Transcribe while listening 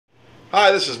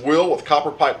Hi, this is Will with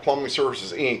Copper Pipe Plumbing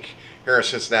Services, Inc. here in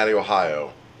Cincinnati,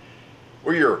 Ohio.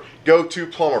 We're your go-to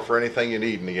plumber for anything you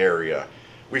need in the area.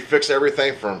 We fix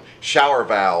everything from shower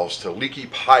valves to leaky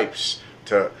pipes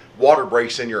to water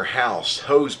breaks in your house,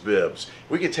 hose bibs.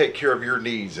 We can take care of your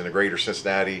needs in the greater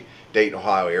Cincinnati, Dayton,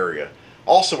 Ohio area.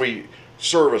 Also, we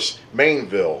service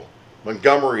Maineville,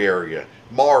 Montgomery area,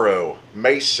 Morrow,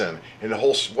 Mason, and the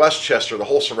whole Westchester, the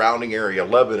whole surrounding area,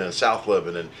 Lebanon, South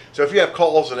Lebanon. So if you have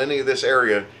calls in any of this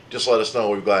area, just let us know.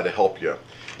 We'd be glad to help you.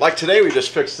 Like today, we just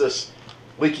fixed this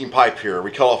leaking pipe here.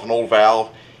 We cut off an old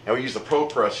valve, and we use the Pro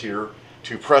Press here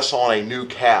to press on a new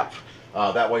cap.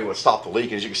 That way it would stop the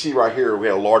leak. As you can see right here, we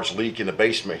had a large leak in the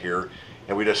basement here,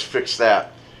 and we just fixed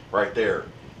that right there.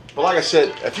 But like I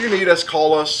said, if you need us,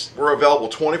 call us. We're available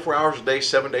 24 hours a day,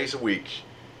 7 days a week.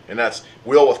 And that's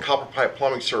Will with Copper Pipe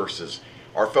Plumbing Services.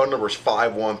 Our phone number is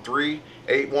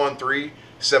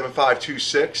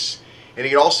 513-813-7526. And you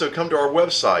can also come to our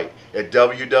website at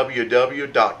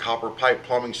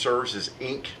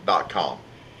www.copperpipeplumbingservicesinc.com.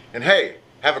 And hey,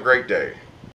 have a great day.